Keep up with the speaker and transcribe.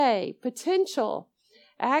Potential.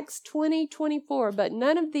 Acts 20:24. But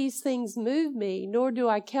none of these things move me, nor do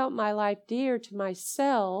I count my life dear to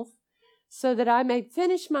myself, so that I may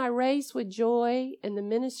finish my race with joy in the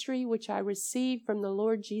ministry which I received from the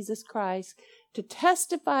Lord Jesus Christ, to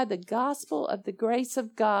testify the gospel of the grace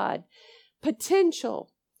of God.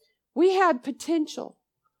 Potential. We have potential.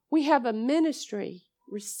 We have a ministry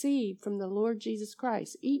received from the Lord Jesus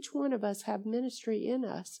Christ. Each one of us have ministry in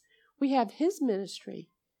us. We have His ministry.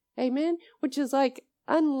 Amen? Which is like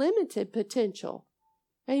unlimited potential.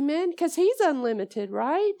 Amen? Because He's unlimited,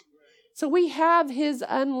 right? So we have His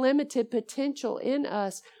unlimited potential in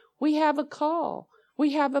us. We have a call.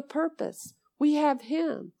 We have a purpose. We have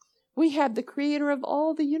Him. We have the Creator of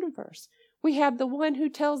all the universe. We have the one who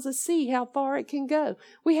tells the sea how far it can go.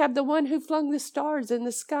 We have the one who flung the stars in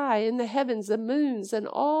the sky, in the heavens, the moons, and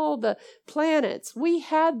all the planets. We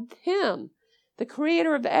have Him, the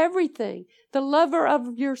Creator of everything, the lover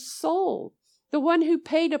of your soul, the one who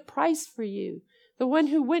paid a price for you, the one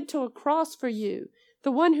who went to a cross for you,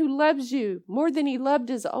 the one who loves you more than He loved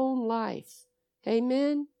His own life.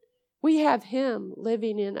 Amen? We have Him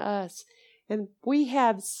living in us, and we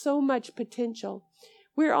have so much potential.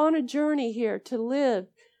 We're on a journey here to live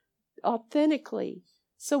authentically.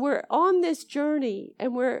 So we're on this journey,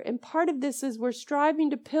 and part of this is we're striving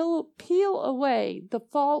to peel away the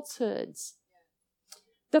falsehoods,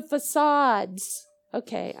 the facades.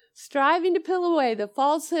 Okay, striving to peel away the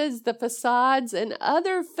falsehoods, the facades, and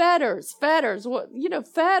other fetters. Fetters,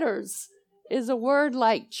 fetters is a word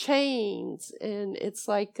like chains, and it's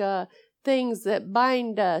like things that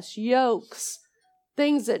bind us, yokes,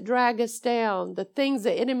 things that drag us down, the things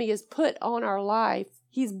the enemy has put on our life.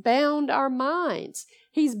 He's bound our minds.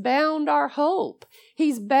 He's bound our hope.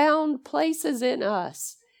 He's bound places in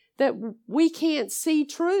us that we can't see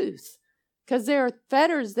truth because there are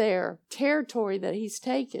fetters there, territory that He's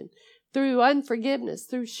taken through unforgiveness,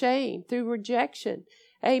 through shame, through rejection.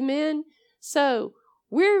 Amen? So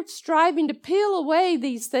we're striving to peel away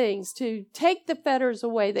these things, to take the fetters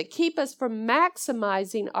away that keep us from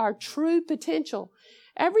maximizing our true potential.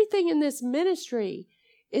 Everything in this ministry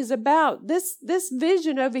is about this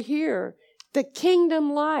vision over here, the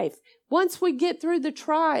kingdom life. Once we get through the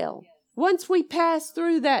trial, once we pass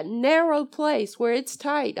through that narrow place where it's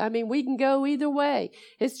tight, I mean, we can go either way.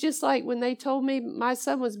 It's just like when they told me my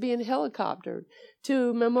son was being helicoptered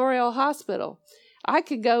to Memorial Hospital. I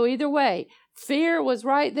could go either way. Fear was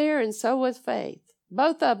right there, and so was faith.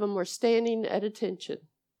 Both of them were standing at attention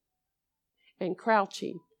and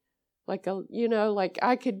crouching. Like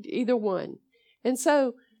I could either one. And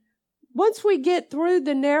so once we get through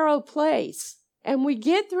the narrow place and we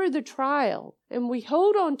get through the trial and we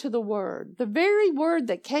hold on to the word, the very word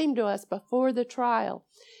that came to us before the trial,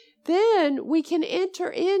 then we can enter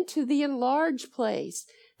into the enlarged place.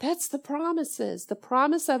 That's the promises, the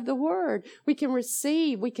promise of the word. We can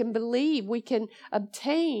receive, we can believe, we can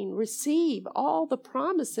obtain, receive all the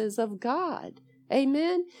promises of God.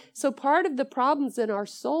 Amen? So part of the problems in our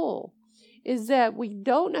soul is that we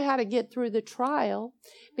don't know how to get through the trial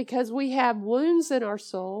because we have wounds in our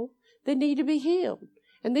soul that need to be healed.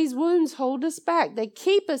 And these wounds hold us back. They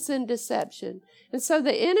keep us in deception. And so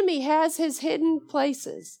the enemy has his hidden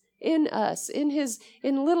places in us, in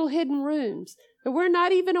little hidden rooms that we're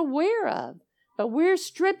not even aware of. But we're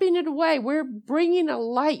stripping it away. We're bringing a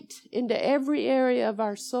light into every area of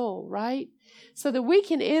our soul, right? So that we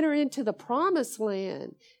can enter into the promised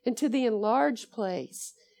land, into the enlarged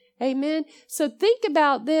place. Amen. So think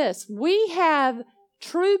about this. We have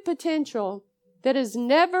true potential that has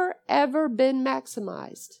never, ever been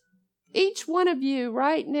maximized. Each one of you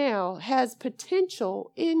right now has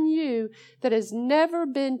potential in you that has never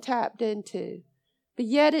been tapped into. But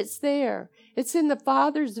yet it's there. It's in the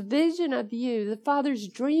Father's vision of you, the Father's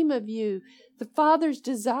dream of you, the Father's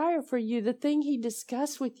desire for you, the thing He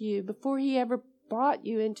discussed with you before He ever brought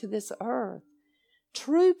you into this earth.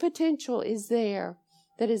 True potential is there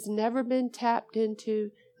that has never been tapped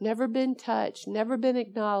into, never been touched, never been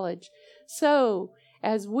acknowledged. So,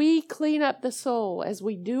 as we clean up the soul, as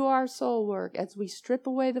we do our soul work, as we strip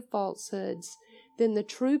away the falsehoods, then the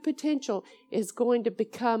true potential is going to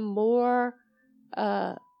become more,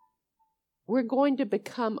 we're going to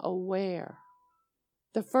become aware.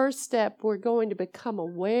 The first step, we're going to become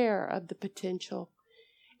aware of the potential.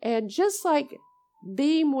 And just like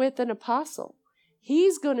being with an apostle,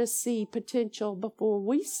 he's going to see potential before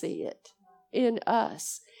we see it in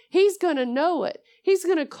us. He's going to know it. He's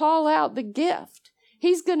going to call out the gift.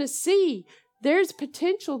 He's going to see there's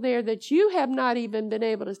potential there that you have not even been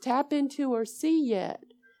able to tap into or see yet.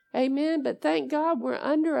 Amen. But thank God we're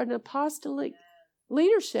under an apostolic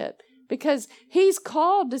leadership Because he's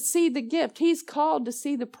called to see the gift. He's called to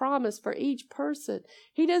see the promise for each person.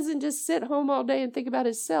 He doesn't just sit home all day and think about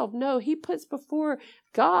himself. No, he puts before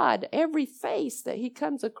God every face that he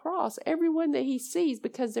comes across, everyone that he sees,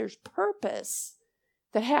 because there's purpose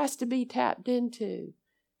that has to be tapped into.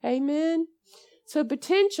 Amen? So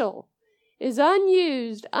potential is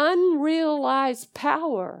unused, unrealized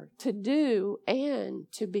power to do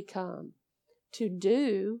and to become. To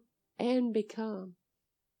do and become.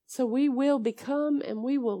 So we will become and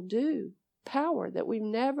we will do power that we've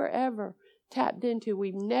never ever tapped into.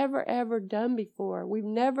 We've never ever done before. We've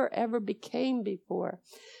never ever became before.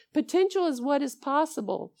 Potential is what is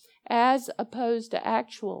possible as opposed to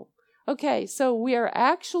actual. Okay, so we are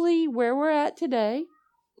actually where we're at today.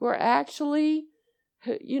 We're actually,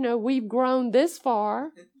 we've grown this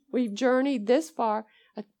far. We've journeyed this far.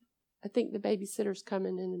 I think the babysitter's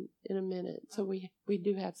coming in a minute. So we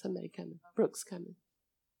do have somebody coming. Brooke's coming.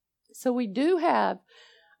 So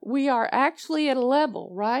we are actually at a level,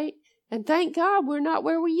 right? And thank God we're not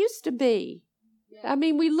where we used to be. I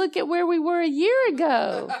mean, we look at where we were a year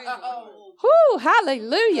ago. Whoo,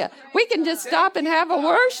 hallelujah. We can just stop and have a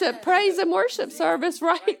praise and worship service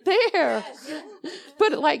right there.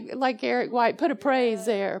 Put it like Eric White, put a praise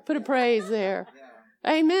there. Put a praise there.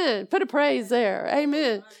 Amen. Put a praise there.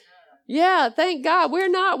 Amen. Yeah, thank God we're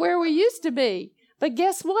not where we used to be. But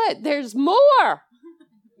guess what? There's more.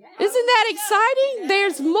 Isn't that exciting?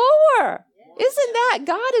 There's more. Isn't that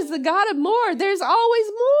God is the God of more? There's always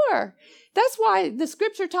more. That's why the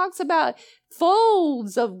scripture talks about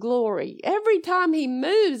folds of glory. Every time he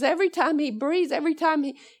moves, every time he breathes, every time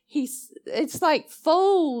it's like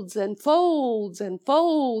folds and folds and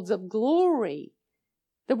folds of glory.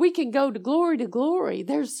 That we can go to glory.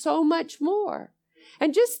 There's so much more.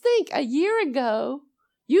 And just think, a year ago,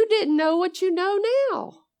 you didn't know what you know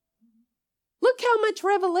now. Look how much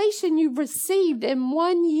revelation you've received in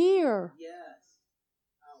 1 year. Yes.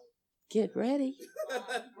 Get ready.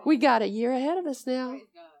 We got a year ahead of us now.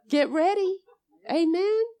 Get ready.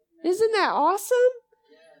 Amen. Isn't that awesome?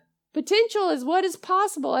 Potential is what is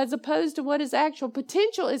possible as opposed to what is actual.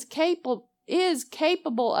 Potential is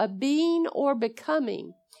capable of being or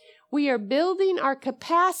becoming. We are building our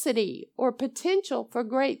capacity or potential for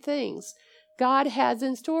great things God has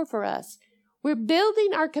in store for us. We're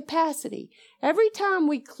building our capacity. Every time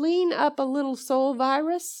we clean up a little soul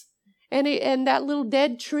virus and that little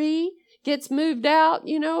dead tree gets moved out,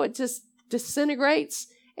 it just disintegrates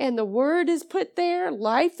and the word is put there,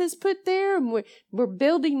 life is put there, and we're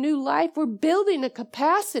building new life. We're building a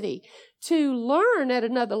capacity to learn at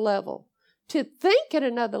another level, to think at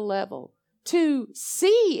another level, to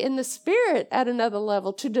see in the spirit at another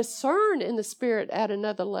level, to discern in the spirit at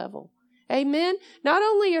another level. Amen. Not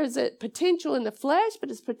only is it potential in the flesh, but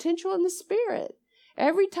it's potential in the spirit.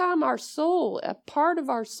 Every time our soul, a part of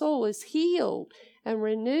our soul is healed and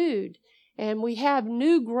renewed, and we have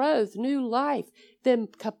new growth, new life, then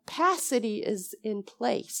capacity is in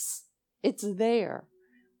place. It's there.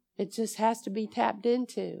 It just has to be tapped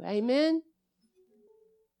into. Amen.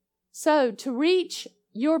 So to reach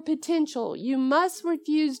your potential, you must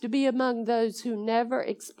refuse to be among those who never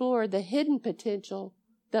explore the hidden potential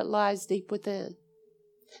that lies deep within.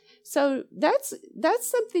 So that's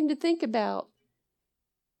something to think about.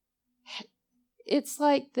 It's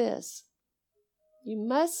like this. You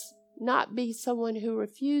must not be someone who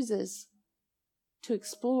refuses to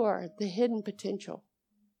explore the hidden potential.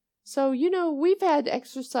 So, we've had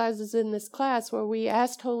exercises in this class where we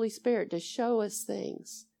asked Holy Spirit to show us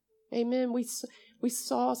things. Amen. We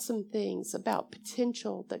saw some things about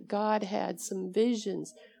potential that God had, some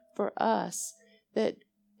visions for us that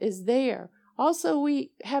is there. Also,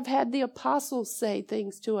 we have had the apostles say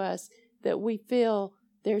things to us that we feel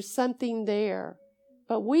there's something there.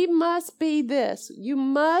 But we must be this. You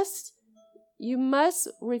must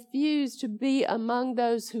refuse to be among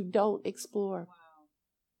those who don't explore.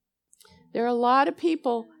 There are a lot of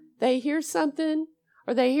people, they hear something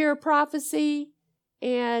or they hear a prophecy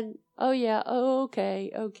and,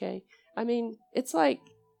 okay. I mean, it's like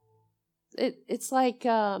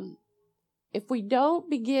if we don't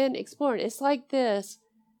begin exploring, it's like this.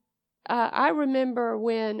 I remember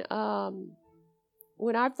when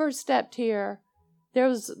I first stepped here, there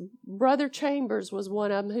was Brother Chambers was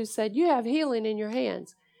one of them who said, "You have healing in your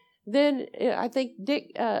hands." Then I think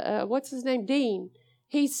Dean,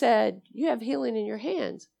 he said, "You have healing in your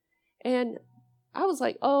hands," and I was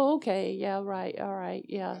like, "Oh, okay, yeah, right, all right,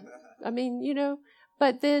 yeah." I mean,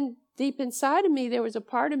 but then deep inside of me, there was a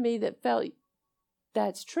part of me that felt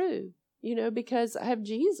that's true. Because I have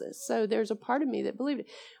Jesus. So there's a part of me that believed it.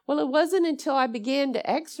 Well, it wasn't until I began to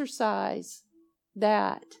exercise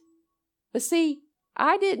that But see,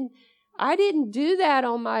 I didn't do that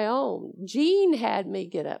on my own. Gene had me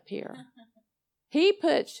get up here. He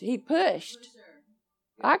pushed.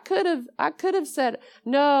 I could have said,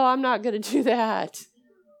 no, I'm not going to do that.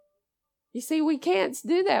 You see, we can't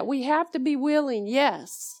do that. We have to be willing,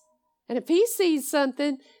 yes. And if he sees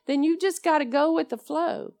something, then you just got to go with the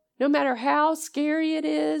flow. No matter how scary it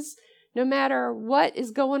is, no matter what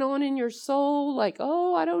is going on in your soul, like,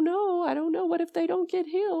 oh, I don't know. What if they don't get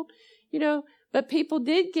healed? But people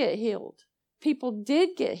did get healed.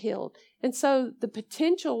 And so the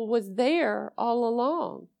potential was there all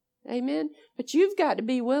along. Amen. But you've got to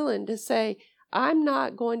be willing to say, I'm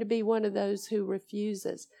not going to be one of those who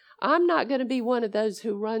refuses. I'm not going to be one of those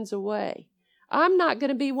who runs away. I'm not going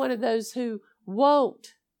to be one of those who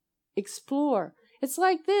won't explore. It's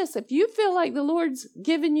like this. If you feel like the Lord's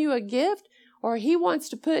given you a gift, or he wants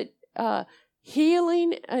to put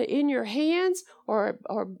healing in your hands, or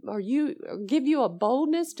give you a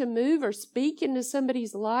boldness to move or speak into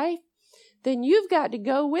somebody's life, then you've got to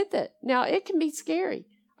go with it. Now, it can be scary.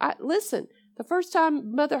 Listen, the first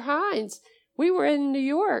time Mother Hines, we were in New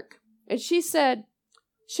York, and she said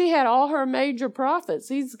she had all her major prophets.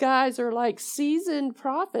 These guys are like seasoned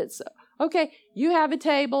prophets. Okay, you have a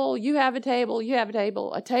table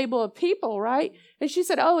a table of people, right? And she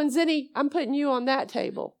said, oh, and Zennie, I'm putting you on that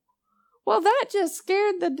table. Well, that just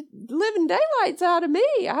scared the living daylights out of me.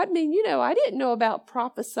 I mean, I didn't know about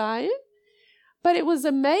prophesying. But it was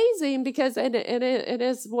amazing because, and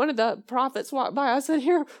as one of the prophets walked by, I said,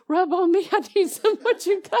 here, rub on me. I need some of what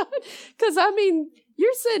you got. Because,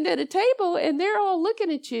 you're sitting at a table and they're all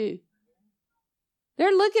looking at you.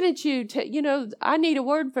 They're looking at you I need a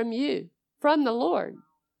word from you, from the Lord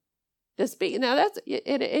to speak. Now,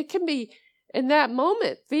 it can be, in that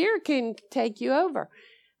moment, fear can take you over.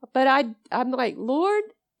 But I'm like, Lord,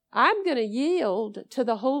 I'm going to yield to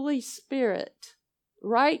the Holy Spirit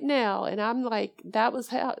right now. And I'm like, that was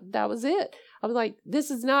it. I was like, this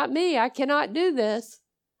is not me. I cannot do this.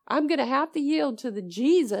 I'm going to have to yield to the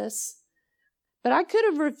Jesus. But I could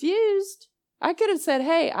have refused. I could have said,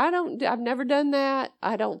 hey, I've never done that.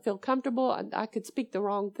 I don't feel comfortable. I could speak the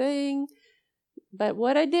wrong thing. But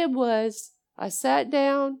what I did was I sat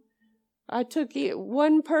down. I took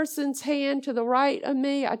one person's hand to the right of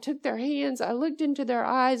me. I took their hands. I looked into their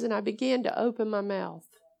eyes and I began to open my mouth.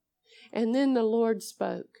 And then the Lord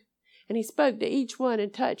spoke. And he spoke to each one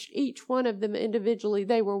and touched each one of them individually.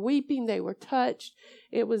 They were weeping. They were touched.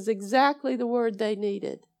 It was exactly the word they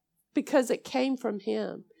needed because it came from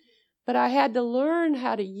him. But I had to learn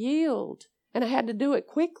how to yield. And I had to do it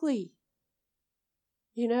quickly.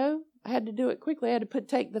 I had to do it quickly. I had to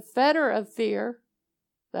take the fetter of fear.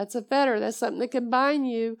 That's a fetter. That's something that can bind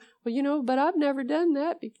you. Well, but I've never done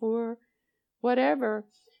that before. Whatever.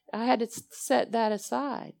 I had to set that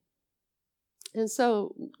aside. And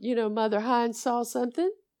so, Mother Hines saw something,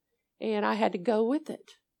 and I had to go with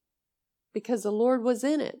it because the Lord was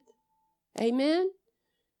in it. Amen?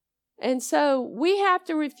 And so we have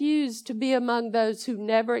to refuse to be among those who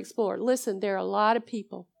never explore. Listen, there are a lot of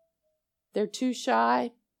people. They're too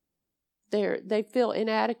shy. They feel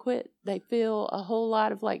inadequate. They feel a whole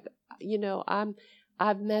lot of like,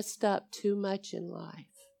 I've messed up too much in life.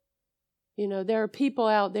 There are people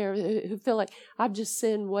out there who feel like I've just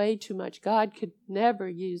sinned way too much. God could never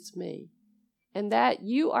use me. And that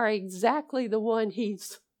you are exactly the one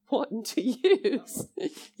he's wanting to use.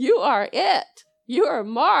 You are it. You are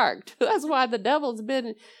marked. That's why the devil's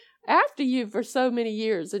been after you for so many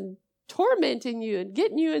years and tormenting you and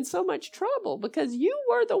getting you in so much trouble because you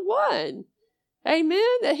were the one. Amen.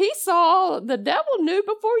 That he saw, the devil knew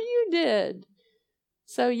before you did.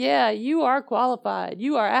 So yeah, you are qualified.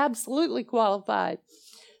 You are absolutely qualified.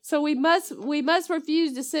 So we must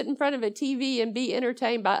refuse to sit in front of a TV and be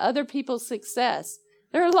entertained by other people's success.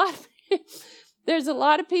 There's a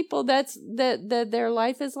lot of people that their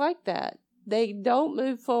life is like that. They don't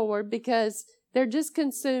move forward because they're just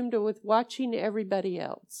consumed with watching everybody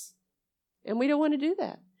else. And we don't want to do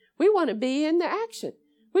that. We want to be in the action.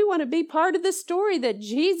 We want to be part of the story that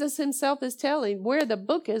Jesus himself is telling, where the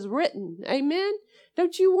book is written. Amen?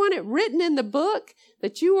 Don't you want it written in the book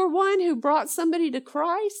that you were one who brought somebody to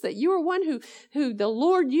Christ, that you were one who the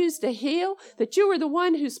Lord used to heal, that you were the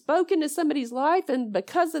one who spoke into somebody's life, and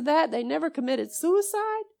because of that, they never committed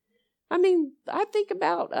suicide? I think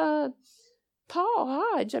about Paul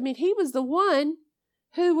Hodge. He was the one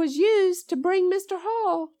who was used to bring Mr.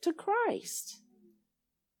 Hall to Christ.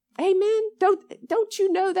 Amen. Don't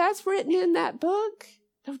you know that's written in that book?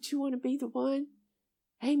 Don't you want to be the one?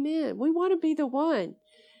 Amen. We want to be the one.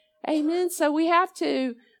 Amen. So we have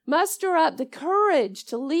to Muster up the courage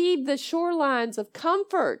to leave the shorelines of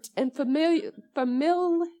comfort and familiarity.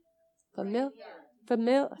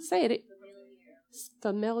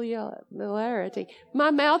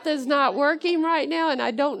 My mouth is not working right now, and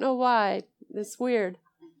I don't know why. It's weird.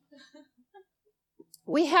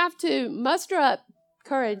 We have to muster up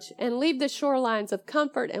courage and leave the shorelines of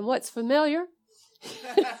comfort and what's familiar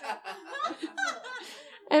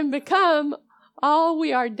and become all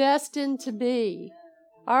we are destined to be.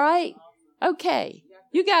 All right? Okay.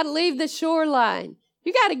 You got to leave the shoreline.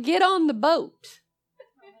 You got to get on the boat.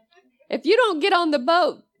 If you don't get on the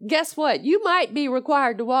boat, guess what? You might be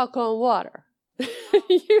required to walk on water.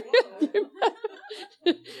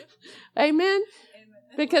 Amen?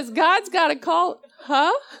 Because God's got to call.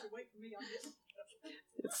 Huh?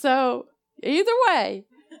 So, either way,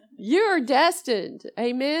 you're destined.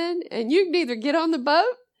 Amen? And you can either get on the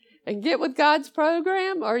boat and get with God's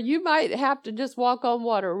program, or you might have to just walk on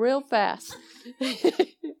water real fast.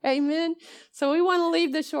 Amen? So we want to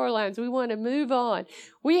leave the shorelines. We want to move on.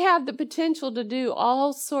 We have the potential to do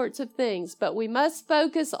all sorts of things, but we must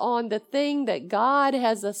focus on the thing that God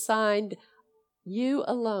has assigned you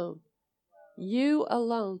alone. You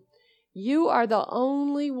alone. You are the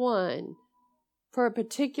only one for a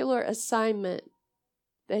particular assignment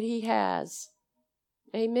that He has.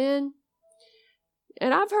 Amen?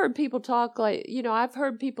 And I've heard people talk like, I've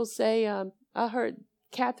heard people say, I heard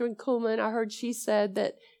Catherine Kuhlman, I heard she said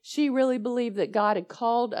that she really believed that God had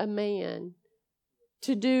called a man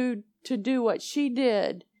to do what she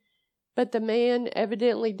did, but the man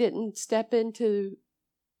evidently didn't step into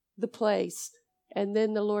the place, and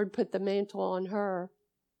then the Lord put the mantle on her.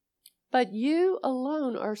 But you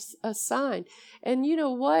alone are assigned. And you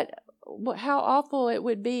know what? How awful it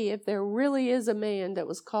would be if there really is a man that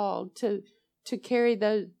was called to carry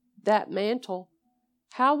that mantle.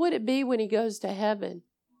 How would it be when he goes to heaven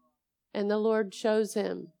and the Lord shows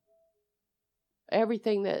him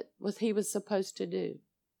everything that he was supposed to do?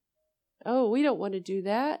 Oh, we don't want to do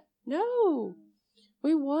that. No.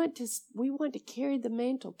 We want to carry the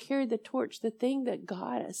mantle, carry the torch, the thing that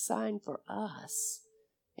God assigned for us.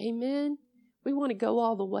 Amen. We want to go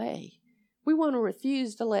all the way. We want to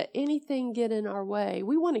refuse to let anything get in our way.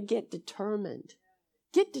 We want to get determined.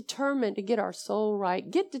 Get determined to get our soul right.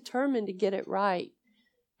 Get determined to get it right.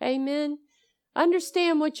 Amen.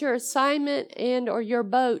 Understand what your assignment and or your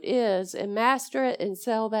boat is and master it and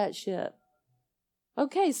sail that ship.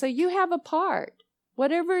 Okay, so you have a part,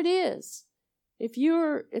 whatever it is. If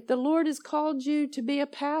the Lord has called you to be a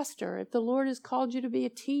pastor, if the Lord has called you to be a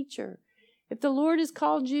teacher, if the Lord has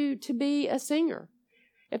called you to be a singer,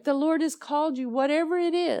 if the Lord has called you, whatever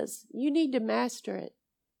it is, you need to master it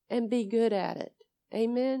and be good at it.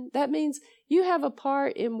 Amen. That means you have a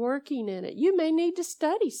part in working in it. You may need to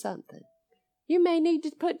study something. You may need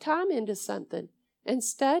to put time into something and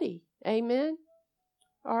study. Amen.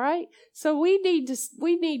 All right. So we need to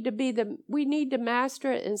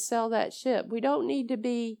master it and sail that ship. We don't need to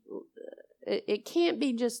be, it can't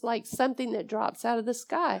be just like something that drops out of the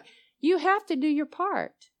sky. You have to do your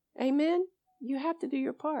part. Amen. You have to do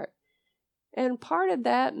your part. And part of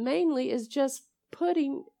that mainly is just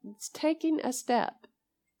taking a step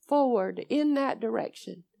forward in that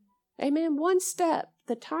direction. Amen. One step,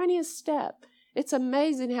 the tiniest step. It's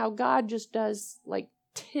amazing how God just does like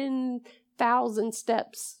 10,000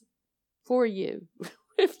 steps for you.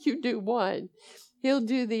 If you do one, He'll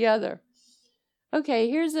do the other. Okay,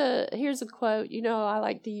 here's a quote. I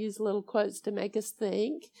like to use little quotes to make us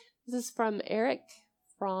think. This is from Eric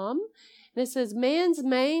Fromm. And it says, man's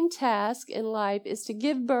main task in life is to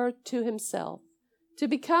give birth to himself, to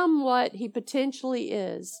become what he potentially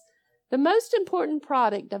is. The most important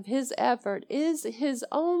product of his effort is his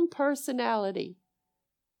own personality.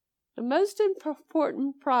 The most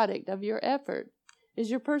important product of your effort is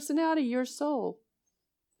your personality, your soul.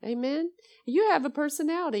 Amen? You have a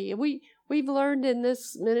personality. We've learned in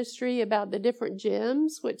this ministry about the different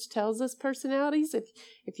gems, which tells us personalities.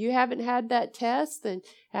 If you haven't had that test, then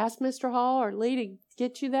ask Mr. Hall or Lee to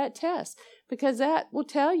get you that test, because that will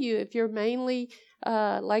tell you if you're mainly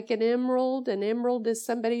like an emerald. An emerald is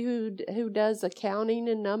somebody who does accounting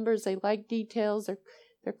and numbers. They like details.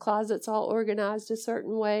 Their closet's all organized a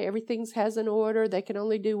certain way. Everything has an order. They can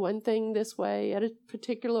only do one thing this way at a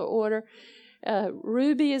particular order.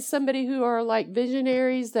 Ruby is somebody who are like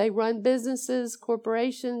visionaries. They run businesses,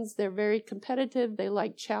 corporations. They're very competitive. They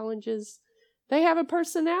like challenges. They have a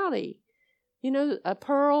personality. A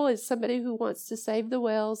pearl is somebody who wants to save the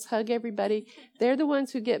whales, hug everybody. They're the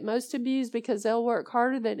ones who get most abused because they'll work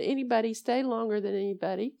harder than anybody, stay longer than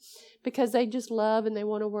anybody, because they just love and they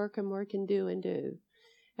want to work and do and do.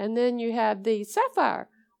 And then you have the sapphire.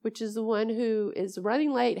 which is the one who is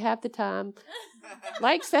running late half the time,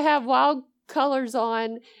 likes to have wild colors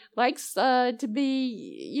on, likes to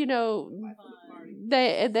be,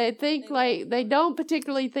 they think like they don't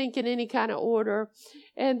particularly think in any kind of order,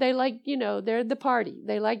 and they like, they're the party.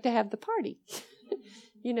 They like to have the party.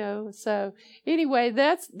 So anyway,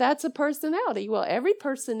 that's a personality. Well, every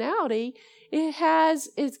personality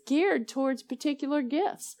is geared towards particular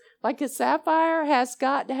gifts. Like a sapphire has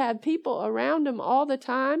got to have people around them all the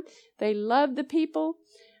time. They love the people.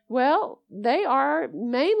 Well, they are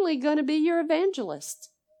mainly going to be your evangelist.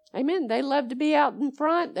 Amen. They love to be out in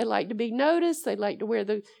front. They like to be noticed. They like to wear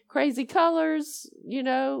the crazy colors,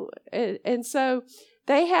 and so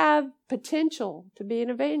they have potential to be an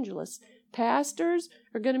evangelist. Pastors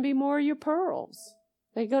are going to be more your pearls.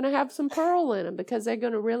 They're going to have some pearl in them because they're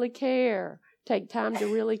going to really care, take time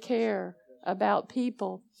to really care about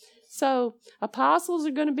people. So apostles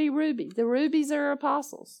are going to be rubies. The rubies are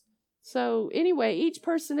apostles. So anyway, each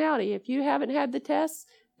personality, if you haven't had the tests,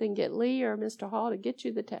 then get Lee or Mr. Hall to get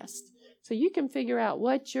you the test. So you can figure out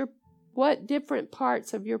what different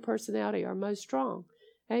parts of your personality are most strong.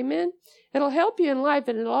 Amen? It'll help you in life,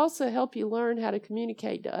 and it'll also help you learn how to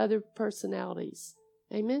communicate to other personalities.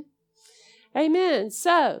 Amen? Amen.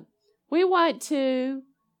 So we want to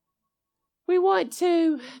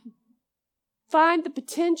find the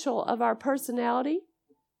potential of our personality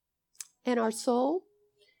and our soul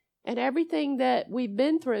and everything that we've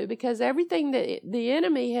been through, because everything that the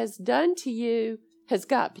enemy has done to you has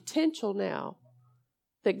got potential now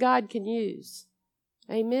that God can use.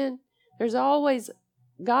 Amen.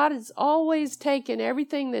 God has always taken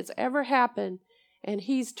everything that's ever happened, and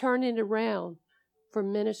He's turning it around for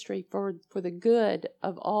ministry, for the good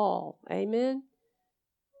of all. Amen.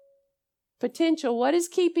 Potential. What is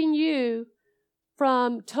keeping you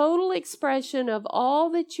from total expression of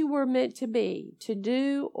all that you were meant to be, to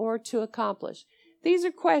do, or to accomplish? These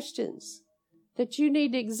are questions that you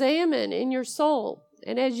need to examine in your soul.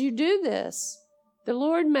 And as you do this, the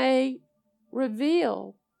Lord may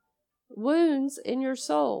reveal wounds in your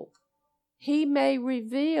soul. He may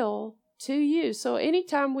reveal to you. So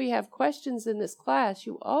anytime we have questions in this class,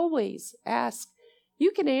 you always ask.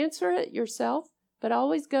 You can answer it yourself, but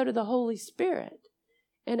always go to the Holy Spirit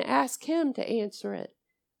and ask Him to answer it.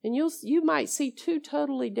 And you might see two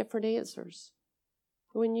totally different answers.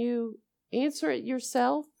 When you answer it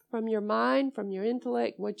yourself from your mind, from your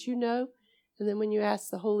intellect, what you know, and then when you ask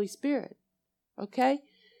the Holy Spirit. Okay?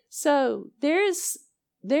 So there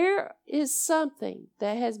is something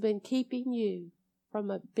that has been keeping you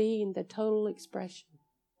from being the total expression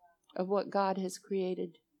of what God has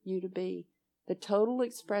created you to be. The total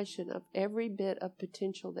expression of every bit of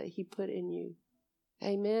potential that He put in you.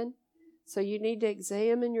 Amen? So you need to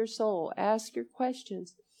examine your soul. Ask your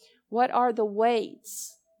questions. What are the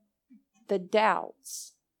weights, the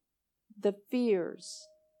doubts, the fears,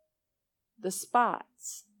 the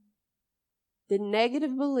spots, the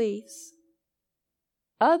negative beliefs,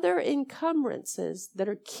 other encumbrances that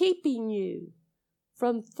are keeping you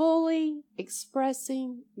from fully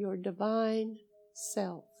expressing your divine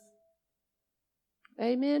self?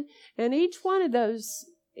 Amen? And each one of those,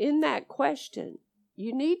 in that question,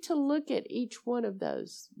 you need to look at each one of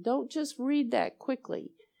those. Don't just read that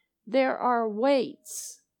quickly. There are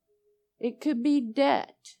weights. It could be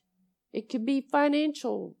debt. It could be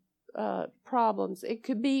financial problems. It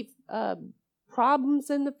could be problems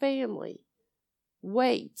in the family.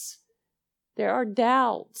 Weights. There are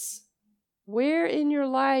doubts. Where in your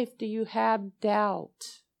life do you have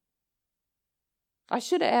doubt? I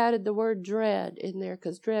should have added the word dread in there,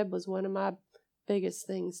 because dread was one of my biggest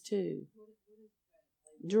things too.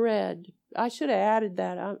 Dread. I should have added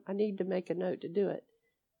that. I need to make a note to do it.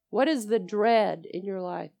 What is the dread in your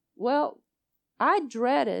life? Well, I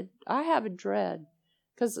have a dread,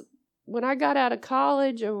 because when I got out of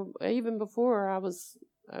college, or even before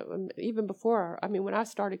when I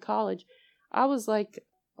started college, I was like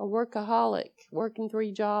a workaholic, working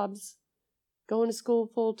 3 jobs, going to school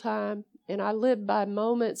full time, and I lived by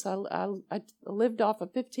moments. I lived off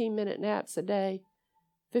of 15-minute naps a day,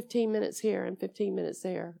 15 minutes here and 15 minutes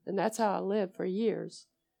there, and that's how I lived for years.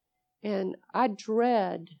 And I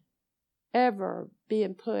dread ever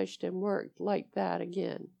being pushed and worked like that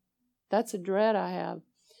again. That's a dread I have.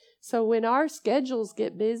 So when our schedules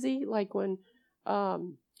get busy, like when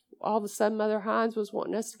all of a sudden Mother Hines was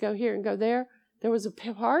wanting us to go here and go there, there was a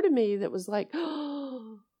part of me that was like,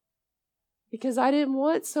 oh, because I didn't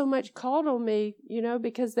want so much called on me,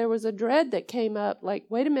 because there was a dread that came up, like,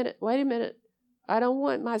 wait a minute. I don't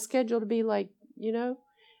want my schedule to be like,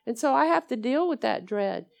 And so I have to deal with that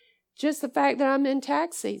dread. Just the fact that I'm in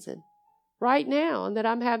tax season. right now, and that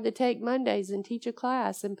I'm having to take Mondays and teach a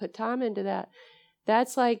class and put time into that.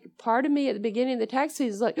 That's like part of me at the beginning of the tax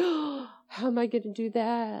season is like, oh, how am I going to do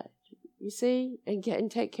that? You see, and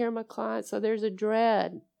take care of my clients. So there's a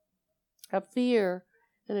dread, a fear,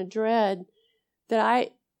 and a dread that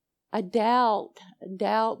I doubt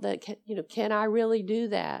that, can I really do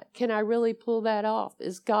that? Can I really pull that off?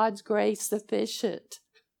 Is God's grace sufficient?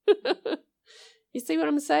 You see what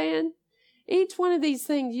I'm saying? Each one of these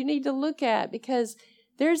things you need to look at, because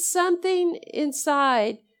there's something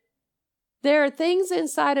inside. There are things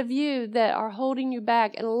inside of you that are holding you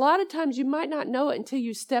back. And a lot of times you might not know it until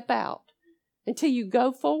you step out, until you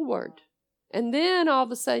go forward. And then all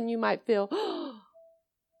of a sudden you might feel,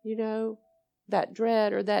 that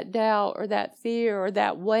dread or that doubt or that fear or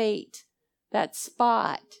that weight, that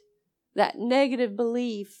spot, that negative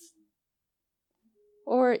belief,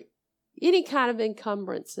 or any kind of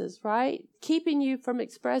encumbrances, right? Keeping you from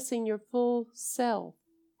expressing your full self.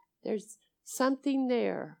 There's something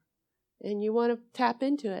there, and you want to tap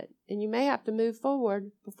into it, and you may have to move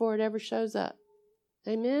forward before it ever shows up.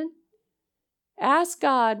 Amen? Ask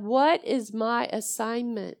God, what is my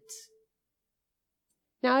assignment?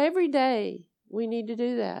 Now, every day we need to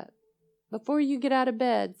do that. Before you get out of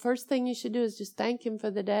bed, first thing you should do is just thank Him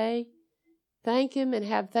for the day. Thank Him and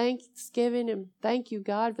have thanksgiving and thank you,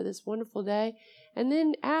 God, for this wonderful day. And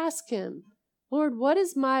then ask Him, Lord, what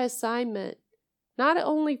is my assignment? Not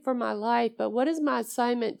only for my life, but what is my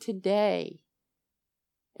assignment today?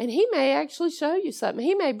 And He may actually show you something.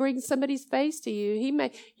 He may bring somebody's face to you. He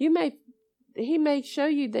may show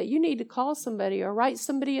you that you need to call somebody or write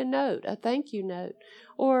somebody a note, a thank you note,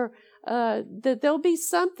 or that there'll be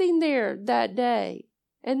something there that day.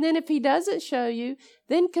 And then if He doesn't show you,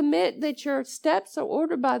 then commit that your steps are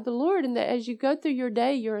ordered by the Lord, and that as you go through your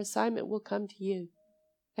day, your assignment will come to you.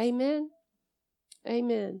 Amen?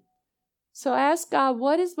 Amen. So ask God,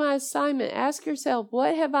 what is my assignment? Ask yourself,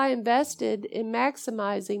 what have I invested in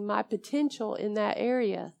maximizing my potential in that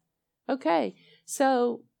area? Okay,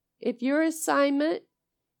 so if your assignment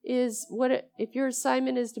is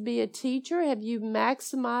to be a teacher, have you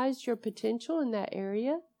maximized your potential in that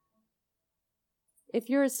area? If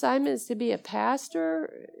your assignment is to be a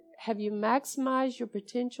pastor, have you maximized your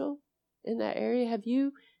potential in that area? Have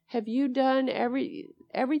you done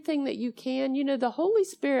everything that you can? The Holy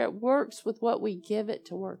Spirit works with what we give it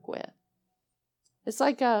to work with. It's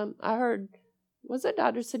like I heard, was it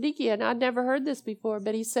Dr. Siddiqui? And I'd never heard this before,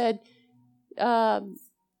 but he said,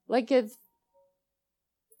 like if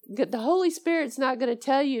the Holy Spirit's not going to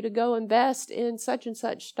tell you to go invest in such and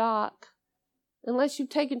such stock unless you've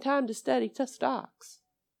taken time to study stocks.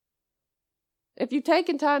 If you've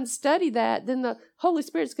taken time to study that, then the Holy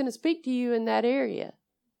Spirit's going to speak to you in that area.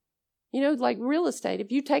 Like real estate.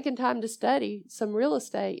 If you've taken time to study some real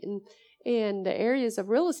estate and the areas of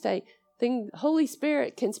real estate, then the Holy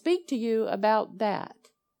Spirit can speak to you about that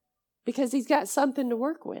because He's got something to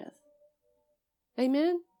work with.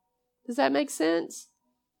 Amen? Does that make sense?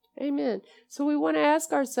 Amen. So we want to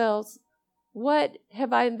ask ourselves, what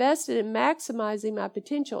have I invested in maximizing my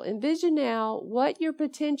potential? Envision now what your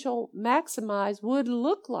potential maximized would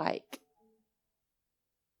look like.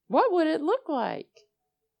 What would it look like?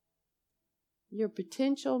 Your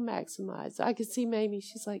potential maximized. I can see Mamie.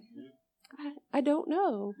 She's like, I don't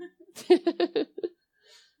know.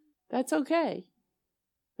 That's okay.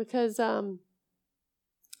 Because the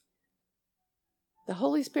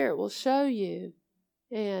Holy Spirit will show you.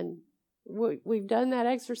 And we've done that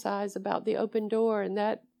exercise about the open door, and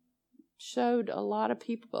that showed a lot of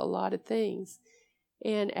people a lot of things.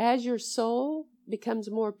 And as your soul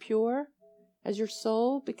becomes more pure, as your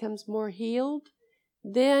soul becomes more healed,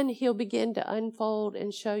 then He'll begin to unfold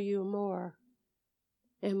and show you more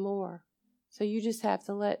and more. So you just have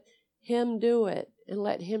to let Him do it and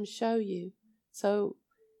let Him show you. So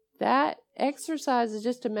that exercise is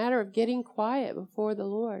just a matter of getting quiet before the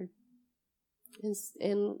Lord.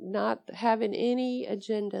 And not having any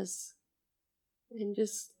agendas and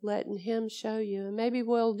just letting Him show you. And maybe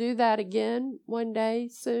we'll do that again one day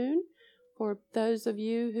soon for those of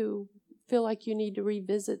you who feel like you need to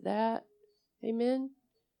revisit that. Amen?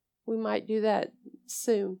 We might do that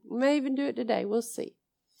soon. We may even do it today. We'll see.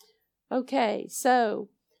 Okay, so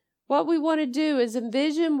what we want to do is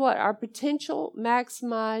envision what our potential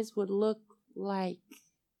maximized would look like.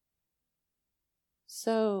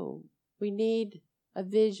 So we need a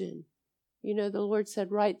vision. The Lord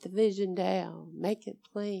said, write the vision down. Make it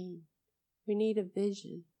plain. We need a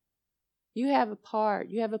vision. You have a part.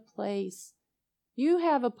 You have a place. You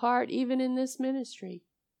have a part even in this ministry.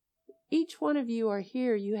 Each one of you are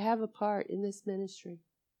here. You have a part in this ministry.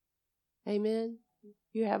 Amen?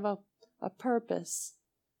 You have a a purpose.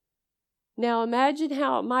 Now imagine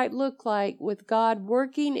how it might look like with God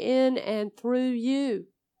working in and through you.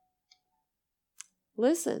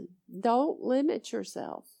 Listen, don't limit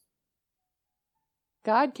yourself.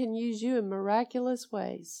 God can use you in miraculous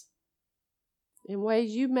ways, in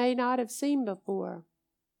ways you may not have seen before.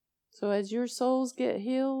 So as your souls get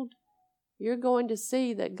healed, you're going to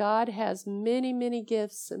see that God has many, many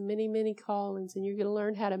gifts and many, many callings, and you're going to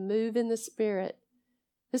learn how to move in the Spirit.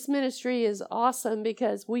 This ministry is awesome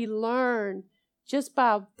because we learn just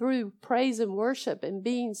through praise and worship and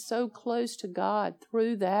being so close to God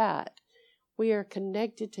through that. We are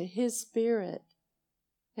connected to His Spirit.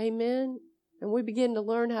 Amen? And we begin to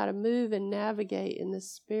learn how to move and navigate in the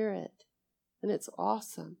Spirit. And it's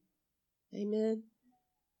awesome. Amen?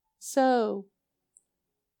 So,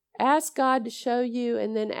 ask God to show you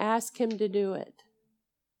and then ask Him to do it.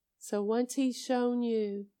 So once He's shown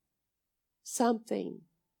you something,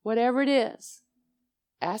 whatever it is,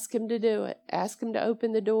 ask Him to do it. Ask Him to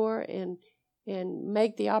open the door and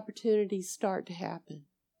make the opportunities start to happen.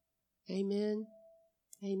 Amen.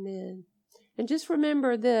 Amen. And just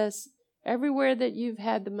remember this, everywhere that you've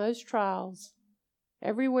had the most trials,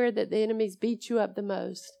 everywhere that the enemies beat you up the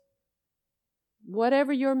most,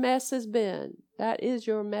 whatever your mess has been, that is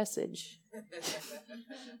your message.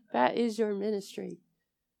 That is your ministry.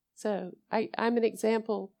 So I'm an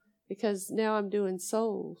example because now I'm doing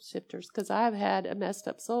soul shifters because I've had a messed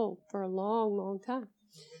up soul for a long, long time.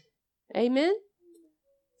 Amen?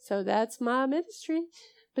 So that's my ministry.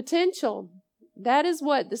 Potential. That is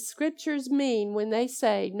what the scriptures mean when they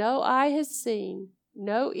say, no eye has seen,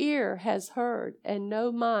 no ear has heard, and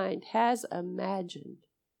no mind has imagined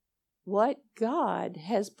what God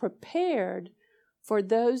has prepared for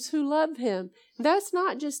those who love Him. That's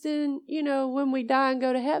not just in, when we die and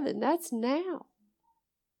go to heaven. That's now.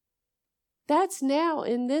 That's now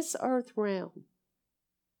in this earth realm.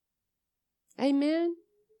 Amen?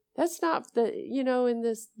 That's not in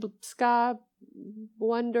this sky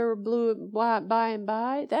wonder blue by and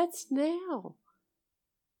by. That's now.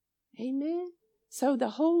 Amen? So the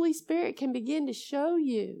Holy Spirit can begin to show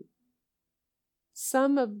you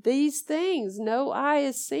some of these things. No eye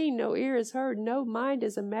has seen, no ear has heard, no mind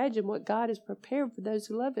has imagined what God has prepared for those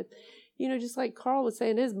who love Him. Just like Carl was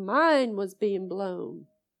saying, his mind was being blown.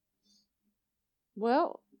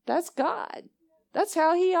 Well, that's God. That's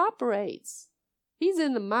how He operates. He's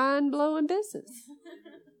in the mind-blowing business.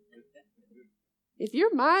 If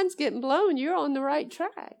your mind's getting blown, you're on the right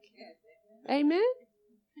track. Amen?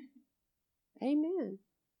 Amen.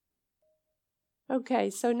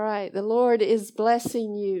 Okay, so, all right, the Lord is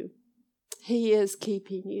blessing you. He is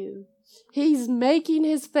keeping you. He's making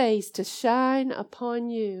His face to shine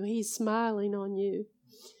upon you. He's smiling on you.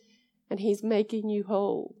 And He's making you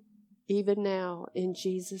whole, even now, in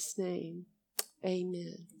Jesus' name.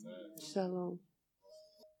 Amen. Shalom.